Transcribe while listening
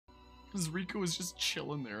Because Riku is just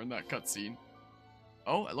chilling there in that cutscene.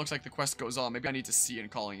 Oh, it looks like the quest goes on. Maybe I need to see in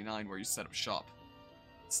Colony 9 where you set up shop.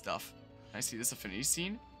 Stuff. Can I see this affinity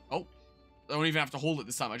scene? Oh, I don't even have to hold it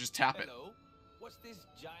this time. I just tap it. Hello. What's this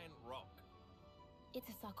giant rock? It's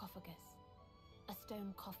a sarcophagus. A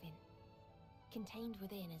stone coffin. Contained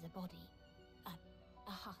within is a body.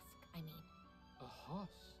 A husk, I mean. A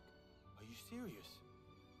husk? Are you serious?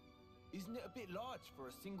 Isn't it a bit large for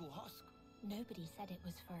a single husk? Nobody said it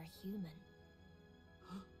was for a human.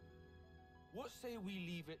 What say we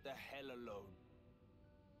leave it the hell alone?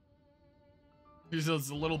 He's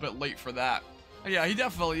a little bit late for that. Yeah, he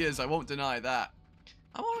definitely is. I won't deny that.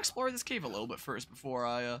 I want to explore this cave a little bit first before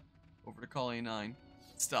I, over to Colony 9.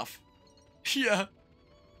 Stuff. Yeah.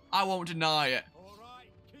 I won't deny it. All right,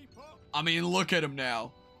 keep up. I mean, look at him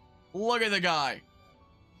now. Look at the guy.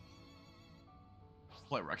 I'll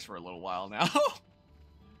play Rex for a little while now.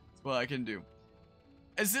 That's what I can do.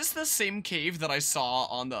 Is this the same cave that I saw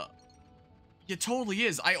on the... It totally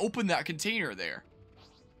is. I opened that container there.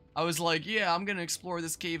 I was like, yeah, I'm gonna explore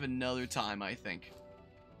this cave another time, I think.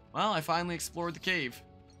 Well, I finally explored the cave.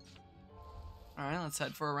 Alright, let's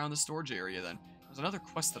head for around the storage area then. There's another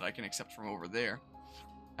quest that I can accept from over there.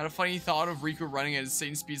 Had a funny thought of Riku running at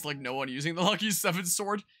insane speeds like no one using the Lucky 7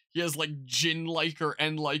 sword. He has like Jin-like or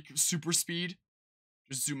N-like super speed.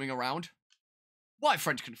 Just zooming around. Why,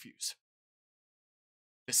 friend, confuse?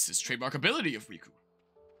 This is trademark ability of Riku.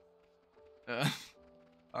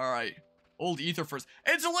 Alright. Old Ether Furnace.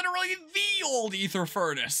 It's literally the old Ether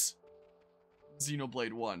Furnace!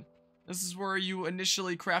 Xenoblade 1. This is where you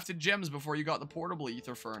initially crafted gems before you got the portable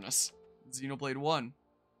Ether Furnace. Xenoblade 1.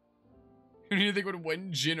 Who do you think would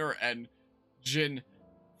win, Jin or N? Jin.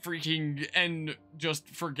 Freaking N just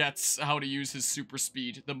forgets how to use his super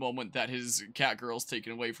speed the moment that his cat girl's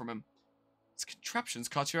taken away from him. This contraption's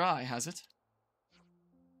caught your eye, has it?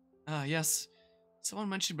 Yes. Someone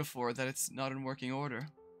mentioned before that it's not in working order.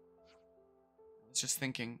 I was just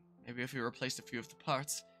thinking, maybe if we replaced a few of the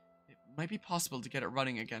parts, it might be possible to get it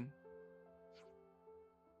running again.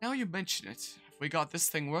 Now you mention it, if we got this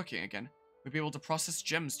thing working again, we'd be able to process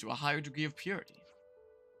gems to a higher degree of purity.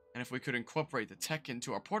 And if we could incorporate the tech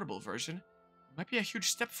into our portable version, it might be a huge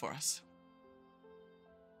step for us.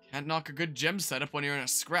 Can't knock a good gem setup when you're in a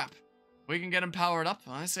scrap. If we can get him powered up,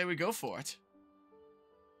 I say we go for it.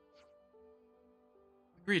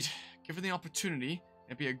 Agreed. Given the opportunity,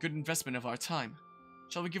 it'd be a good investment of our time.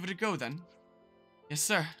 Shall we give it a go then? Yes,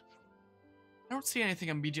 sir. I don't see anything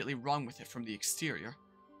immediately wrong with it from the exterior.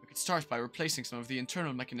 We could start by replacing some of the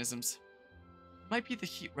internal mechanisms. It might be the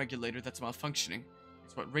heat regulator that's malfunctioning.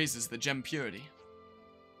 It's what raises the gem purity.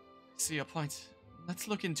 I see your point. Let's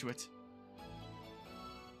look into it.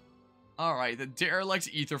 Alright, the derelict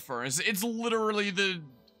Ether Furnace. It's literally the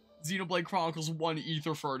Xenoblade Chronicles 1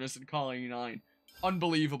 Ether Furnace in Colony 9.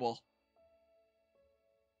 Unbelievable.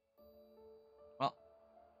 Well,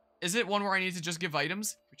 is it one where I need to just give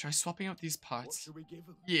items? We try swapping out these parts. What should we give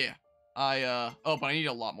him? Yeah. Oh, but I need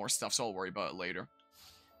a lot more stuff, so I'll worry about it later.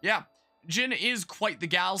 Yeah, Jin is quite the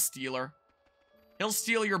gal stealer. He'll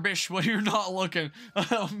steal your bish when you're not looking.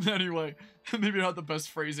 Anyway, maybe not the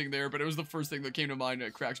best phrasing there, but it was the first thing that came to mind and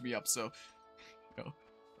it cracked me up, so... You know,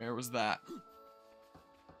 there was that.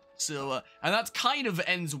 So, and that's kind of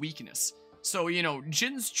N's weakness. So, you know,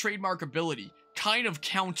 Jin's trademark ability kind of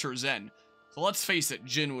counters N. So let's face it,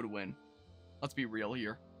 Jin would win. Let's be real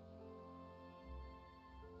here.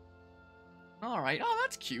 Alright, oh,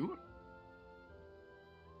 that's cute.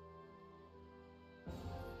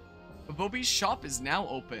 Bobi's shop is now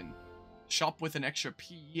open. Shop with an extra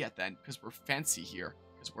PE at the end, because we're fancy here.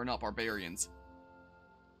 Because we're not barbarians.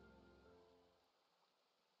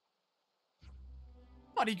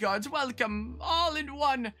 Bodyguards, welcome! All in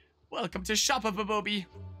one! Welcome to Shop of Bobi.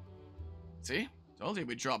 See? Told you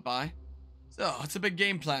we'd drop by. So, it's a big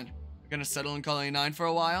game plan. We're gonna settle in Colony 9 for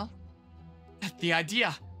a while? That's the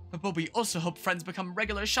idea! But we also hope friends become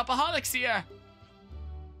regular shopaholics here!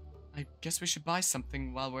 I guess we should buy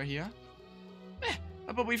something while we're here.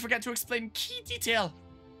 But we forget to explain key detail.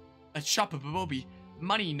 At Shop of Bobi,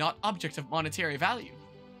 money not object of monetary value.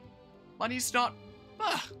 Money's not...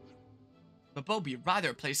 Bobi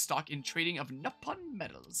rather place stock in trading of Nippon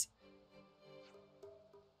metals.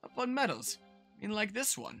 Nippon metals? I mean like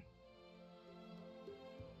this one.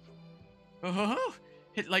 Oh,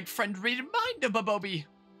 hit like friend reminder, Bobi.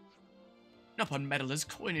 Nippon metal is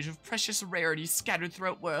coinage of precious rarity scattered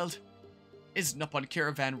throughout world. Is Nippon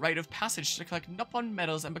caravan rite of passage to collect Nippon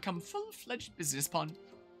metals and become full-fledged business pawn.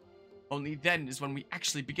 Only then is when we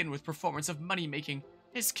actually begin with performance of money-making.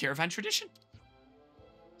 Is caravan tradition.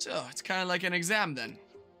 So, it's kind of like an exam then.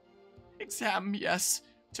 Exam, yes.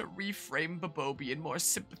 To reframe Babobi in more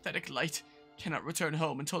sympathetic light. Cannot return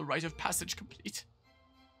home until rite of passage complete.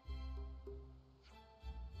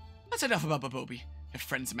 That's enough about Babobi. If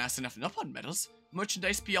friends amass enough Nopon medals,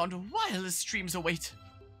 merchandise beyond wildest dreams await.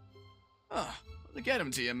 Ah, well, get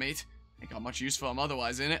him to you, mate. Ain't got much use for him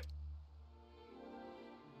otherwise, innit?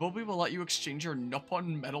 Babobi will let you exchange your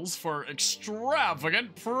Nopon medals for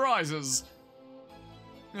extravagant prizes.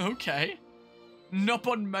 Okay.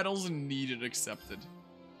 Nopon medals needed accepted.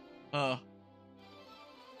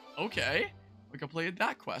 Okay. We completed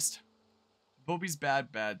that quest. Babobi's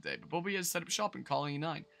bad day. Babobi has set up shop in Colony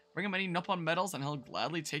 9. Bring him any Nopon medals and he'll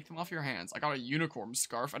gladly take them off your hands. I got a unicorn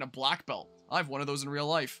scarf and a black belt. I have one of those in real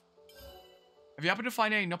life. If you happen to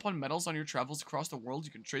find any Nopon medals on your travels across the world,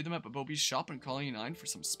 you can trade them at Babobi's shop in Colony 9 for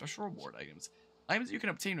some special reward items. Items that you can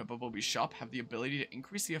obtain at Babobi's shop have the ability to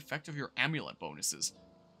increase the effect of your amulet bonuses.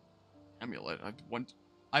 Amulet?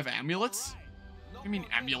 I have amulets? What do you mean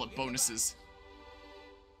amulet bonuses?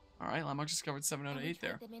 Alright, Landmark discovered 7 out of 8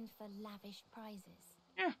 there. Them in for lavish prizes.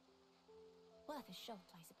 Yeah. Worth a shot,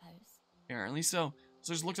 I suppose. Apparently so.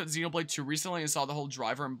 So I just looked at Xenoblade 2 recently and saw the whole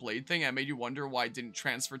driver and blade thing, and it made you wonder why it didn't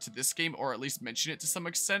transfer to this game, or at least mention it to some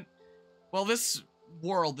extent. Well, this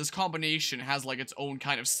world, this combination, has like its own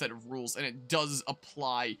kind of set of rules, and it does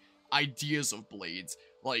apply ideas of blades,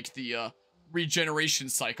 like the regeneration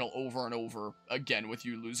cycle over and over again with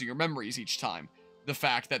you losing your memories each time. The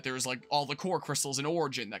fact that there's like all the core crystals in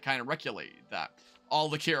Origin that kind of regulate that. All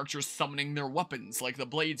the characters summoning their weapons, like the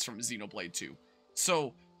blades from Xenoblade 2.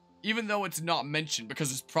 So, even though it's not mentioned, because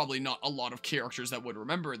there's probably not a lot of characters that would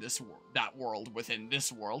remember that world within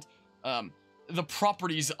this world, the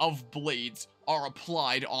properties of blades are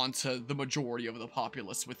applied onto the majority of the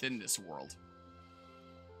populace within this world.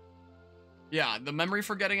 Yeah, the memory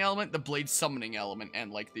forgetting element, the blade summoning element,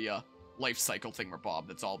 and like the life cycle thingamabob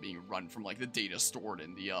that's all being run from like the data stored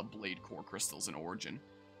in the blade core crystals in Origin.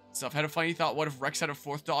 Stuff. Had a funny thought, what if Rex had a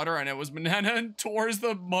 4th daughter and it was Banana and Tor's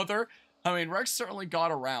the mother? I mean, Rex certainly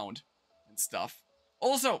got around and stuff.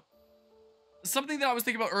 Also, something that I was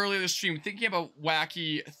thinking about earlier this stream, thinking about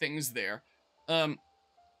wacky things there.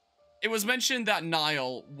 It was mentioned that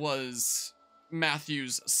Niall was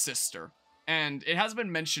Matthew's sister. And it hasn't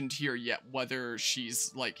been mentioned here yet whether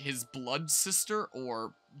she's, like, his blood sister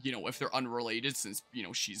or, you know, if they're unrelated since, you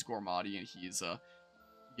know, she's Gormati and he's,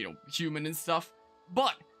 you know, human and stuff.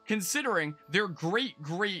 But, considering their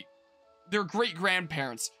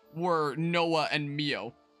great-grandparents were Noah and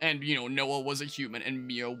Mio, and, you know, Noah was a human and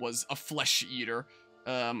Mio was a flesh-eater,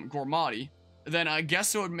 Gormati, then I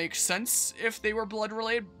guess it would make sense if they were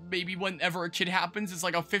blood-related. Maybe whenever a kid happens, it's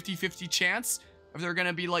like a 50-50 chance if they're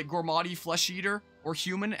gonna be like Gormati, flesh-eater, or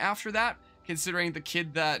human after that, considering the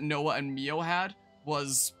kid that Noah and Mio had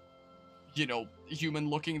was, you know,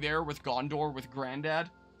 human-looking there with Gondor with Granddad,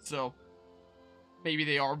 so maybe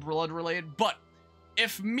they are blood-related. But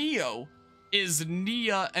if Mio is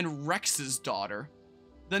Nia and Rex's daughter,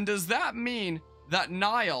 then does that mean that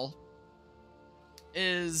Niall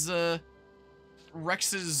is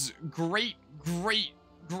Rex's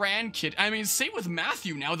great-grandkid? I mean, same with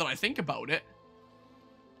Matthew now that I think about it.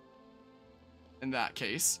 In that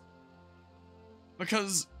case.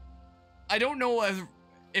 Because I don't know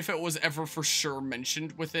if it was ever for sure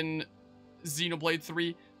mentioned within Xenoblade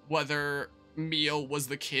 3 whether Mio was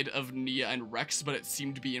the kid of Nia and Rex, but it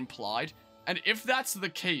seemed to be implied. And if that's the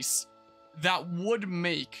case, that would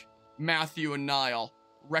make Matthew and Niall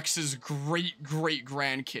Rex's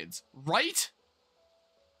great-grandkids, right?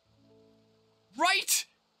 Right?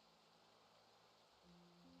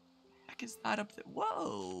 What the heck is that up there?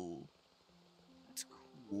 Whoa. That's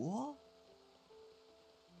cool.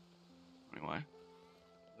 Anyway,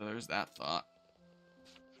 there's that thought.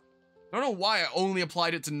 I don't know why I only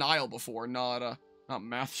applied it to Niall before, not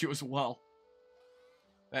Matthew as well.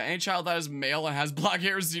 Any child that is male and has black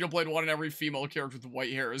hair is Xenoblade 1, and every female character with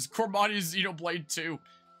white hair is Gormati's Xenoblade 2.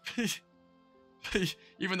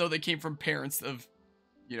 Even though they came from parents of,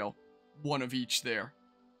 you know, one of each there.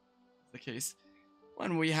 The case.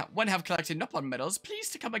 When have collected Nopon medals, please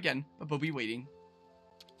to come again, but we'll be waiting.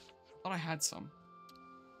 I thought I had some.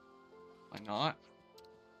 Am I not?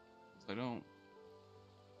 I don't.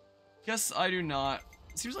 Guess I do not.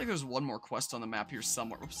 It seems like there's one more quest on the map here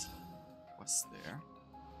somewhere. Oops. Quest there.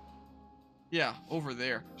 Yeah, over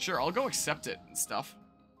there. Sure, I'll go accept it and stuff.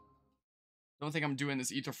 Don't think I'm doing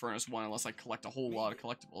this Ether Furnace one unless I collect a whole lot of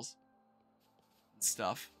collectibles. And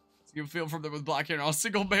stuff. So you can feel from them with black hair and I'll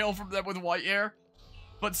single male from them with white hair.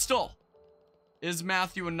 But still, is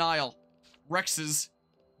Matthew and Niall Rex's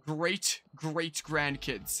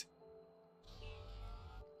great-grandkids.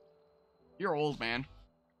 You're old, man.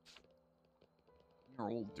 Or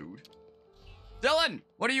old dude. Dylan,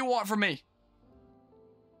 what do you want from me?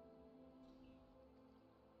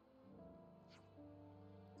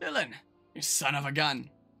 Dylan, you son of a gun.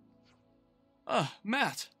 Oh,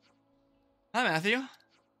 Matt. Hi, Matthew.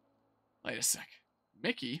 Wait a sec.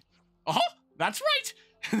 Mickey? Oh, that's right!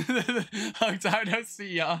 Long time no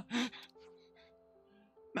see ya.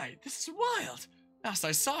 Mate, this is wild. Last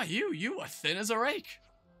I saw you, you were thin as a rake.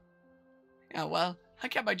 Yeah, well, I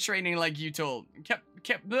kept my training like you told.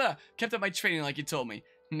 Kept up my training like you told me.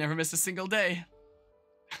 Never missed a single day.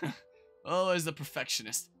 Always the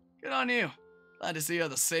perfectionist. Good on you. Glad to see you're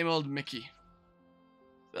the same old Mickey.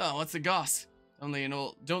 So, what's the goss? Don't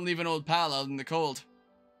leave an old pal out in the cold.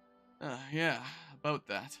 Yeah, about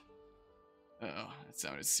that. Uh-oh, that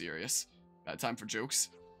sounded serious. Bad time for jokes?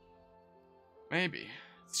 Maybe.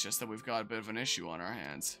 It's just that we've got a bit of an issue on our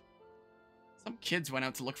hands. Some kids went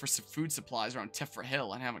out to look for some food supplies around Tifra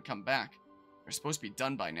Hill and haven't come back. They're supposed to be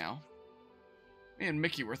done by now. Me and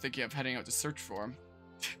Mickey were thinking of heading out to search for them.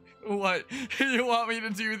 What? You want me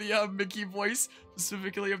to do the Mickey voice,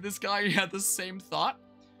 specifically of this guy? You had the same thought?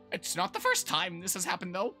 It's not the first time this has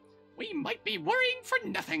happened, though. We might be worrying for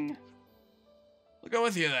nothing. We'll go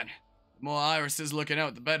with you, then. The more irises looking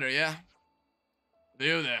out, the better, yeah?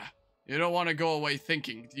 You there. You don't want to go away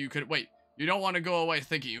thinking you could... Wait. You don't want to go away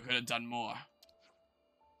thinking you could have done more.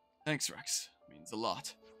 Thanks, Rex. Means a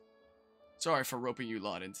lot. Sorry for roping you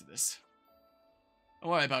lot into this.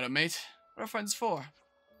 Don't worry about it, mate. What are friends for?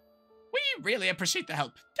 We really appreciate the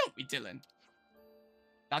help, don't we, Dylan?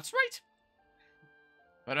 That's right.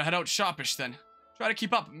 Better head out sharpish, then. Try to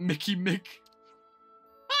keep up, Mickey Mick.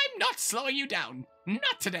 I'm not slowing you down.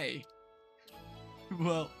 Not today.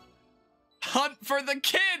 Well, hunt for the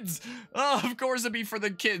kids! Oh, of course it'd be for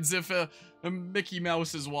the kids if Mickey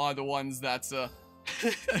Mouse is one of the ones that's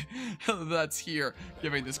that's here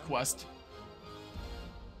giving this quest.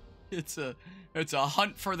 It's a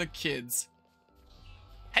hunt for the kids.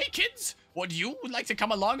 Hey kids, would you like to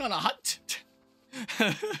come along on a hunt?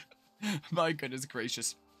 My goodness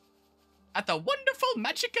gracious. At the wonderful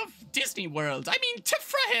magic of Disney World, I mean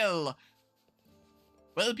Tifra Hill.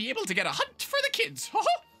 We'll be able to get a hunt for the kids.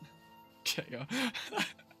 Okay,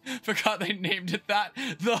 forgot they named it that.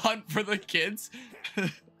 The hunt for the kids.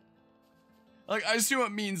 Like, I assume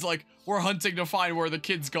it means, like, we're hunting to find where the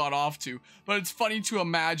kids got off to. But it's funny to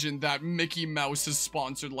imagine that Mickey Mouse has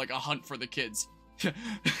sponsored, like, a hunt for the kids.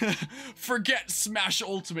 Forget Smash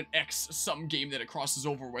Ultimate X, some game that it crosses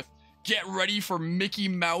over with. Get ready for Mickey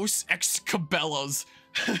Mouse X Cabela's.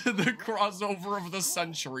 The crossover of the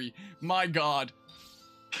century. My god.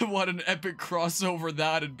 What an epic crossover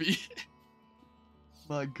that'd be.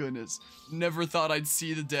 My goodness. Never thought I'd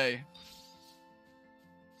see the day.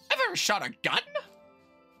 Ever shot a gun?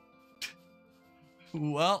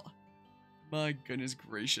 Well, my goodness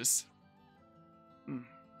gracious.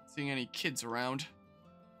 Seeing any kids around.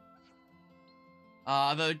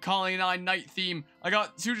 The Colony 9 night theme. I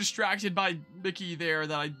got too distracted by Mickey there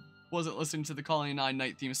that I wasn't listening to the Colony 9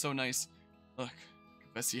 night theme. So nice. Look,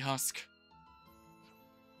 Bessie Husk.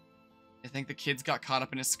 I think the kids got caught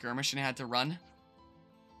up in a skirmish and had to run.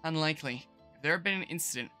 Unlikely. If there had been an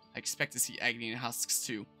incident, I expect to see Agony and Husks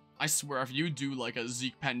too. I swear, if you do like a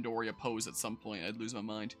Zeke Pandoria pose at some point, I'd lose my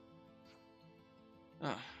mind.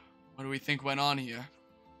 What do we think went on here?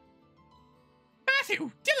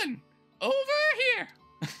 Matthew! Dylan! Over here!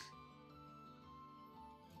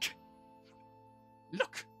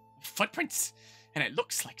 Look! Footprints! And it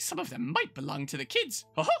looks like some of them might belong to the kids.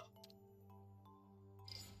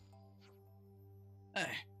 Hey,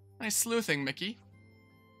 nice sleuthing, Mickey.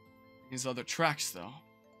 These other tracks, though.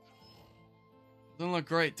 Doesn't look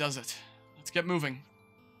great, does it? Let's get moving.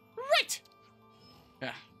 Right!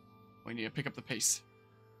 Yeah, we need to pick up the pace.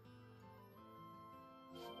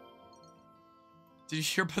 Did you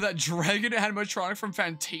hear about that dragon animatronic from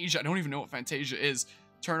Fantasia? I don't even know what Fantasia is.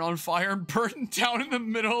 Turn on fire and burn down in the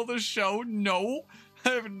middle of the show? No, I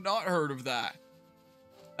have not heard of that.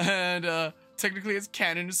 And, technically it's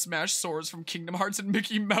canon to Smash swords from Kingdom Hearts, and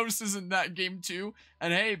Mickey Mouse is in that game too.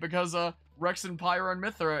 And hey, because Rex and Pyra and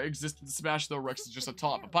Mithra exist in Smash, though Rex is just a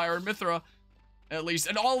top. But Pyra and Mithra, at least,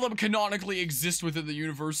 and all of them canonically exist within the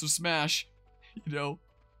universe of Smash. You know,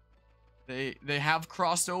 they have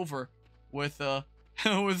crossed over with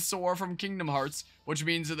with Sora from Kingdom Hearts, which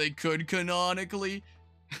means that they could canonically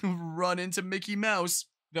run into Mickey Mouse.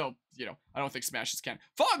 Though, you know, I don't think Smash is canon.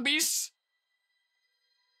 Fog Beasts!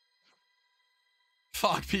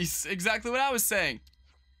 Fog Beasts, exactly what I was saying.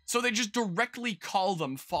 So they just directly call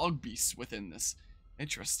them Fog Beasts within this.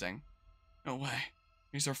 Interesting. No way.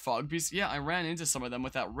 These are Fog Beasts? Yeah, I ran into some of them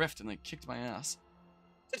with that rift and they kicked my ass.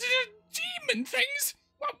 demon things?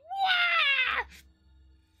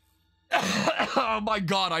 Oh my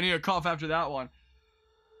god, I need a cough after that one.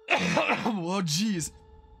 Oh jeez.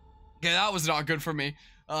 Okay, that was not good for me.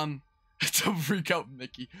 Don't freak out,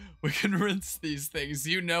 Mickey. We can rinse these things,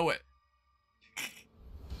 you know it.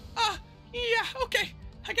 Yeah, okay.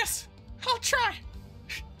 I guess I'll try.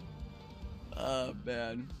 Oh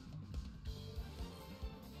man.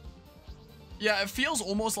 Yeah, it feels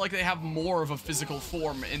almost like they have more of a physical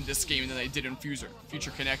form in this game than they did in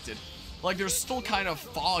Future Connected. Like, they're still kind of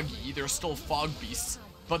foggy, they're still fog beasts,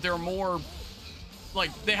 but they're more,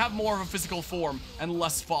 like, they have more of a physical form and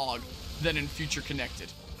less fog than in Future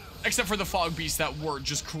Connected. Except for the fog beasts that were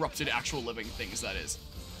just corrupted actual living things, that is.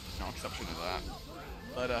 No exception to that.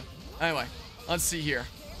 But, anyway, let's see here.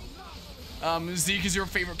 Zeke is your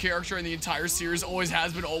favorite character in the entire series, always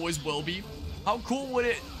has been, always will be. How cool would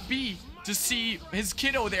it be to see his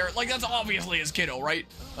kiddo there? Like, that's obviously his kiddo, right?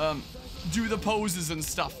 Do the poses and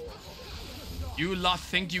stuff. You lot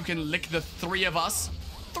think you can lick the three of us?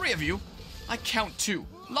 Three of you? I count two.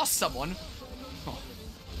 Lost someone? Oh.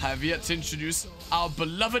 Have yet to introduce our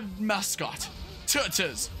beloved mascot.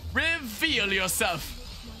 Turtles, reveal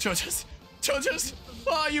yourself. Turtles, Turtles,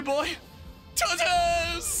 where are you, boy?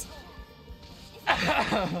 Turtles!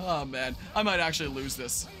 Oh man, I might actually lose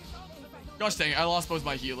this. Gosh dang it, I lost both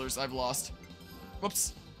my healers. I've lost.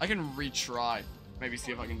 Whoops, I can retry. Maybe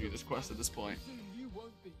see if I can do this quest at this point.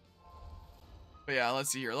 But yeah, let's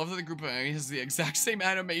see here. I love that the group of enemies has the exact same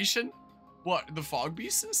animation. What, the fog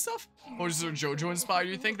beasts and stuff? Or is there JoJo inspired,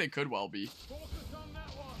 you think? They could well be.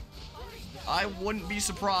 I wouldn't be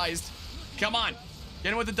surprised. Come on,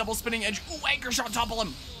 get him with the double spinning edge. Ooh, anchor shot, topple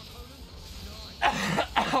him.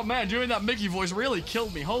 Oh man, doing that Mickey voice really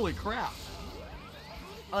killed me. Holy crap.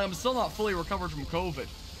 I'm still not fully recovered from COVID.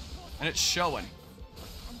 And it's showing.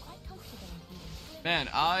 Man,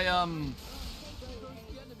 I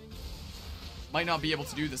might not be able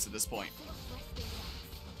to do this at this point.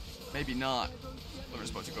 Maybe not. We're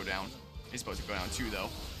supposed to go down. He's supposed to go down too, though.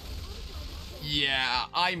 Yeah,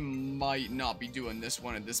 I might not be doing this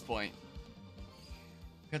one at this point.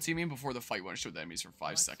 Cutscene before the fight one showed the enemies for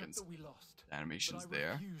 5 seconds. The animation's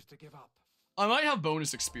there. I might have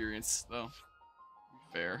bonus experience, though.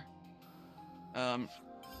 Fair.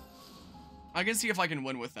 I can see if I can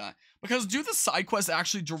win with that. Because do the side quests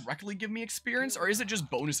actually directly give me experience, or is it just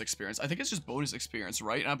bonus experience? I think it's just bonus experience,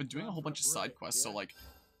 right? And I've been doing a whole bunch of side quests, so like,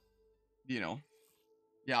 you know.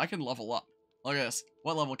 Yeah, I can level up. Look at this.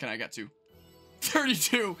 What level can I get to?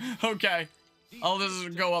 32! Okay. I'll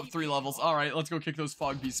just go up 3 levels. Alright, let's go kick those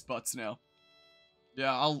fog beast butts now.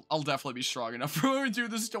 Yeah, I'll definitely be strong enough for when we do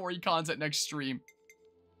the story content next stream.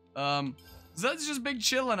 So that's just big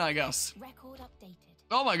chillin', I guess. Record updated.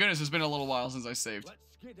 Oh my goodness, it's been a little while since I saved. Let's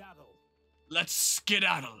skedaddle. Let's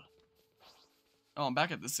skedaddle. Oh, I'm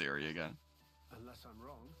back at this area again. Unless I'm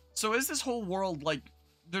wrong. So is this whole world, like,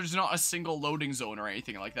 there's not a single loading zone or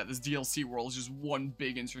anything like that? This DLC world is just one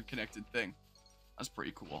big interconnected thing. That's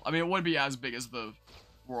pretty cool. I mean, it wouldn't be as big as the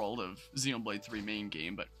world of Xenoblade 3 main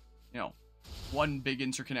game, but, you know, one big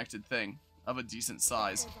interconnected thing of a decent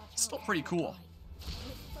size. Still pretty cool.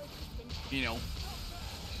 You know,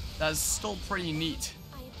 that's still pretty neat.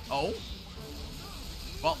 Oh?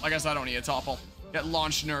 Well, I guess I don't need a topple. Get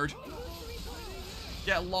launched, nerd.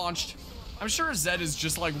 Get launched. I'm sure Zed is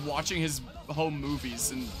just like watching his home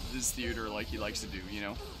movies in his theater like he likes to do, you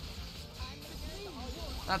know?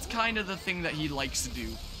 That's kind of the thing that he likes to do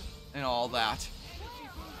and all that.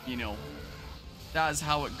 You know, that is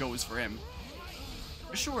how it goes for him.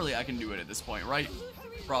 Surely I can do it at this point, right?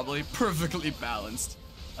 Probably perfectly balanced,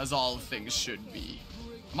 as all things should be.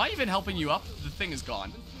 Am I even helping you up? The thing is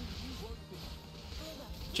gone.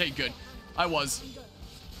 Okay, good. I wasn't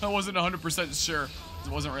 100% sure. It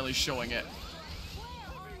wasn't really showing it.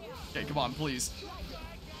 Okay, come on, please.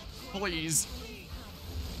 Please.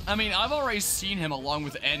 I mean, I've already seen him along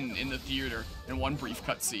with N in the theater in one brief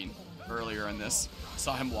cutscene earlier in this.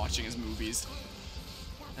 Saw him watching his movies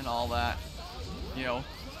and all that. You know,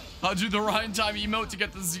 I'll do the Rhyme Time emote to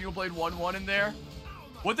get the Xenoblade 1-1 in there.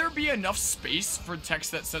 Would there be enough space for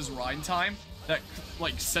text that says Rhyme Time that,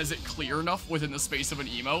 like, says it clear enough within the space of an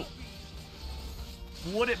emote?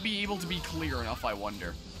 Would it be able to be clear enough, I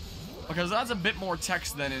wonder? Because that's a bit more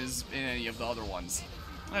text than is in any of the other ones.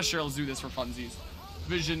 Sure, let's do this for funsies.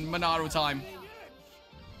 Vision, Monado time.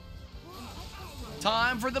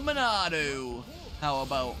 Time for the Monado. How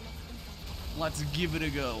about, let's give it a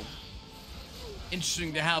go.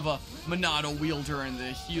 Interesting to have a Monado wielder in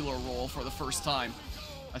the healer role for the first time.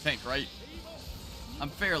 I think, right? I'm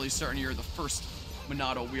fairly certain you're the first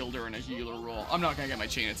Monado wielder in a healer role. I'm not gonna get my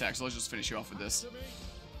chain attack, so let's just finish you off with this.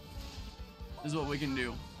 is what we can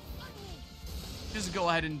do. Just go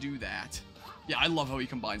ahead and do that. Yeah, I love how he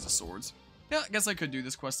combines the swords. Yeah, I guess I could do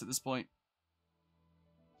this quest at this point.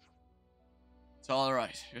 It's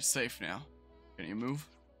alright. You're safe now. Can you move?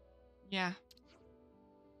 Yeah.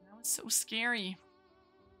 That was so scary.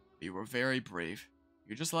 You were very brave.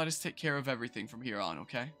 You just let us take care of everything from here on,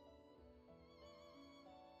 okay?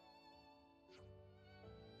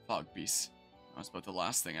 Fog beast. That's about the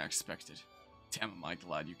last thing I expected. Damn, am I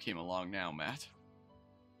glad you came along now, Matt.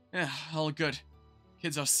 Yeah, all good.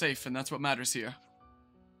 Kids are safe, and that's what matters here.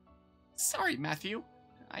 Sorry, Matthew.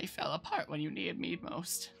 I fell apart when you needed me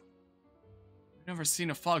most. You've never seen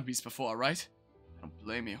a fog beast before, right? I don't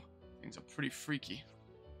blame you. Things are pretty freaky.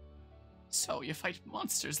 So, you fight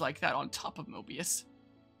monsters like that on top of Mobius?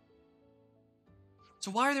 So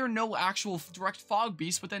why are there no actual direct fog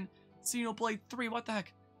beasts within Xenoblade 3? What the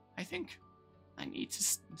heck? I think I need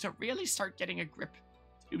to really start getting a grip.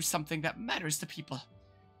 To do something that matters to people.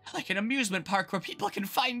 Like an amusement park where people can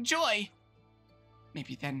find joy.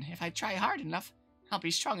 Maybe then, if I try hard enough, I'll be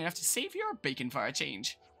strong enough to save your bacon for a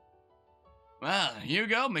change. Well, you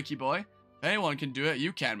go, Mickey boy. If anyone can do it,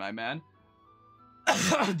 you can, my man.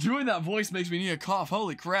 Doing that voice makes me need a cough.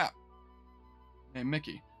 Holy crap. Hey,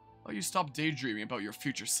 Mickey. Why don't you stop daydreaming about your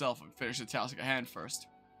future self and finish the task at hand first?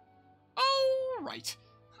 Oh, right.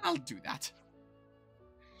 I'll do that.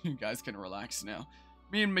 You guys can relax now.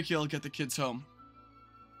 Me and Mickey will get the kids home.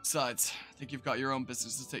 Besides, I think you've got your own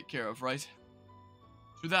business to take care of, right?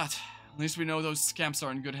 True that. At least we know those scamps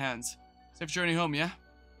are in good hands. Safe journey home, yeah?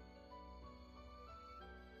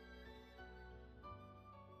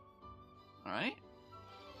 Alright.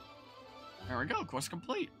 There we go, quest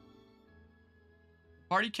complete. The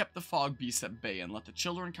party kept the fog beasts at bay and let the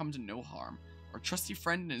children come to no harm. Our trusty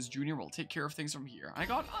friend and his junior will take care of things from here. I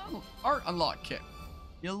got art unlock kit.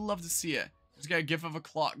 You'll love to see it. Just got a gif of a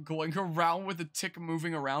clock going around with a tick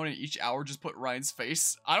moving around, and each hour just put Ryan's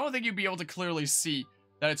face. I don't think you'd be able to clearly see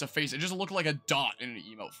that it's a face. It just looked like a dot in an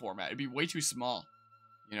emote format. It'd be way too small.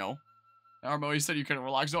 You know? Armo, you said you couldn't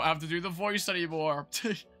relax. Don't have to do the voice anymore.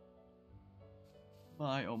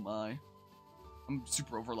 My, oh my. I'm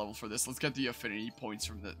super over level for this. Let's get the affinity points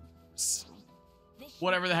from the...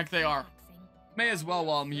 whatever the heck they are. May as well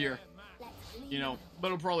while I'm here. You know,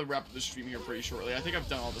 but I'll probably wrap up the stream here pretty shortly. I think I've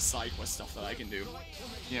done all the side quest stuff that I can do.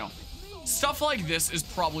 You know, stuff like this is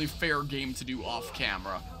probably fair game to do off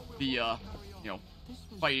camera. The, you know,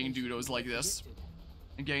 fighting dudos like this.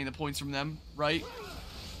 And getting the points from them, right?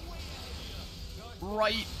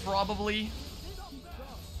 Right, probably.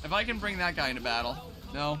 If I can bring that guy into battle.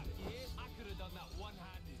 No.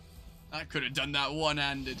 I could have done that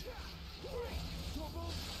one-handed.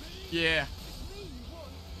 Yeah.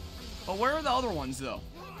 But where are the other ones, though?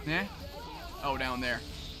 Eh? Oh, down there.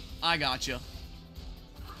 I gotcha.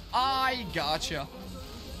 I gotcha.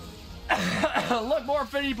 Look, more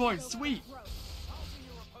affinity points. Sweet.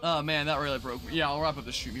 Oh, man, that really broke me. Yeah, I'll wrap up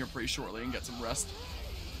the stream here pretty shortly and get some rest.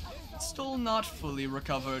 Still not fully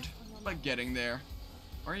recovered, but getting there.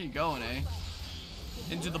 Where are you going, eh?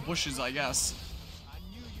 Into the bushes, I guess.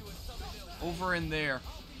 Over in there.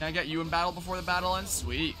 Can I get you in battle before the battle ends?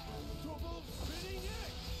 Sweet.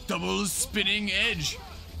 Double spinning edge.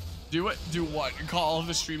 Do it. Do what? Call off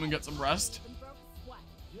the stream and get some rest?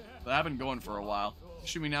 But I've been going for a while.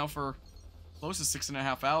 Streaming now for close to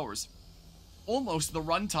 6.5 hours. Almost the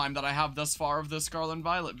runtime that I have thus far of the Scarlet and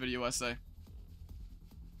Violet video essay.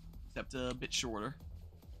 Except a bit shorter.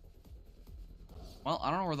 Well, I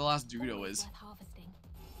don't know where the last Dudo is.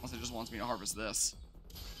 Unless it just wants me to harvest this.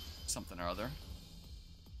 Something or other.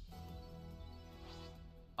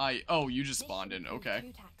 Oh, you just spawned in.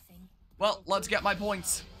 Okay. Well, let's get my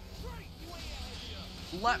points.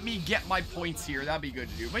 Let me get my points here. That'd be good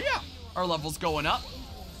to do. But yeah, our level's going up.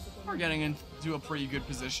 We're getting into a pretty good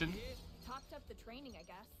position.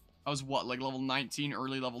 I was what, like level 19,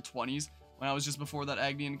 early level 20s when I was just before that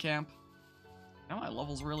Agnian camp. Now my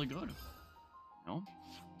level's really good. You know?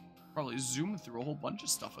 Probably zoom through a whole bunch of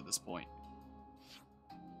stuff at this point.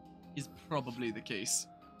 Is probably the case.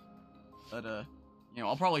 But, you know,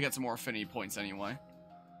 I'll probably get some more affinity points anyway.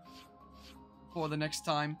 For the next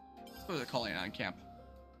time. Let's go to the Calling on camp.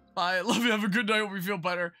 Bye. Love you. Have a good night. Hope you feel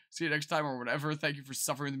better. See you next time or whatever. Thank you for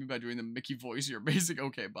suffering with me by doing the Mickey voice. You're amazing.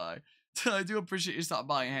 Okay, bye. I do appreciate you stopping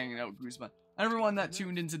by and hanging out, Guzman. And everyone that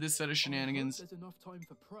tuned into this set of shenanigans.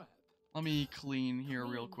 Let me clean here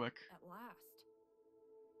real quick.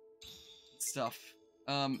 Stuff.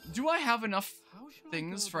 Do I have enough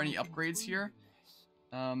things for any upgrades here?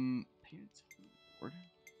 Oh,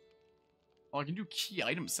 I can do key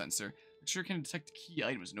item sensor. Make sure it can detect key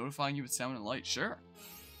items, notifying you with sound and light. Sure.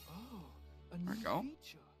 There we go.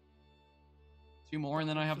 2 more, and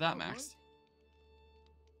then I have that maxed.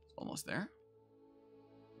 Almost there.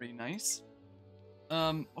 Pretty nice.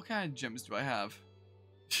 What kind of gems do I have?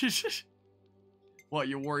 What,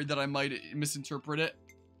 you're worried that I might misinterpret it?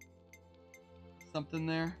 Something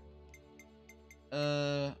there.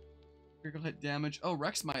 Critical hit damage. Oh,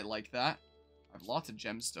 Rex might like that. I have lots of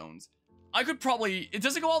gemstones. I could probably... It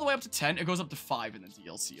doesn't go all the way up to 10. It goes up to 5 in the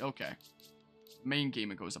DLC. Okay. Main game,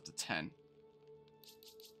 it goes up to 10.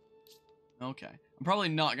 Okay. I'm probably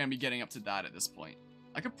not going to be getting up to that at this point.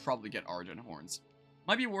 I could probably get Argent Horns.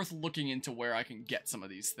 Might be worth looking into where I can get some of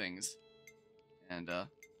these things. And,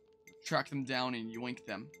 track them down and yoink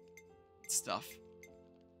them. Stuff.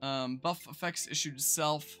 Buff effects issued to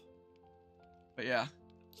self. But yeah.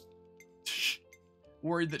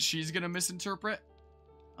 Worried that she's gonna misinterpret.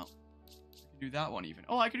 Oh. I can do that one even.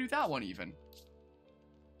 Oh, I can do that one even.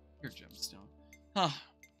 Your gemstone. Huh.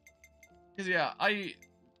 Because yeah, I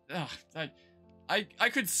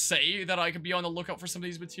could say that I could be on the lookout for some of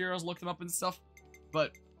these materials, look them up and stuff.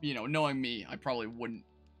 But, you know, knowing me, I probably wouldn't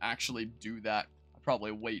actually do that. I'd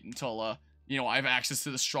probably wait until, you know, I have access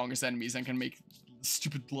to the strongest enemies and can make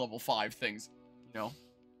stupid level 5 things, you know.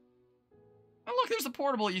 And look, there's the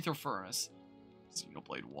portable ether furnace.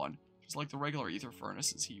 Xenoblade 1. Just like the regular ether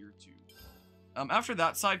furnace is here too. After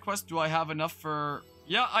that side quest, do I have enough for...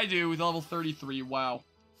 Yeah, I do, with level 33, wow.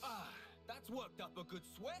 That's worked up a good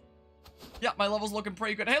sweat. Yeah, my level's looking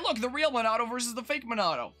pretty good. Hey, look, the real Monado versus the fake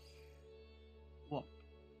Monado. Well,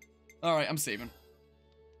 alright, I'm saving.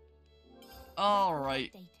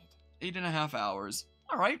 Alright. 8.5 hours.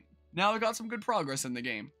 Alright, now we got some good progress in the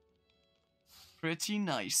game. Pretty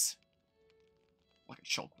nice. Like a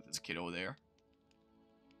choke with his kiddo there.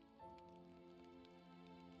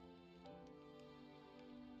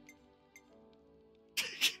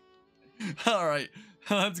 Alright,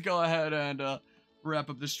 let's go ahead and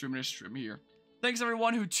wrap up this stream here. Thanks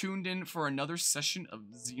everyone who tuned in for another session of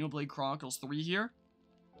Xenoblade Chronicles 3 here.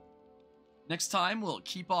 Next time, we'll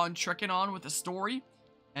keep on trekking on with the story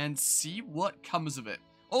and see what comes of it.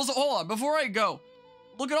 Also, hold on, before I go,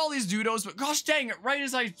 look at all these dudos, but gosh dang it, right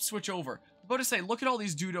as I switch over. I'm about to say, look at all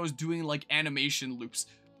these dudos doing like animation loops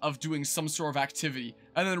of doing some sort of activity,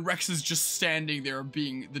 and then Rex is just standing there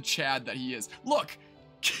being the Chad that he is. Look!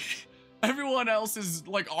 Everyone else is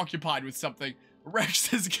like occupied with something.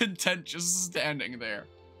 Rex is content just standing there.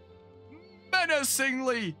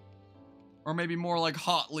 Menacingly! Or maybe more like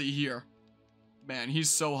hotly here. Man,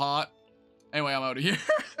 he's so hot. Anyway, I'm out of here.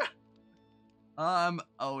 I'm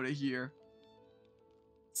out of here.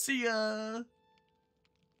 See ya!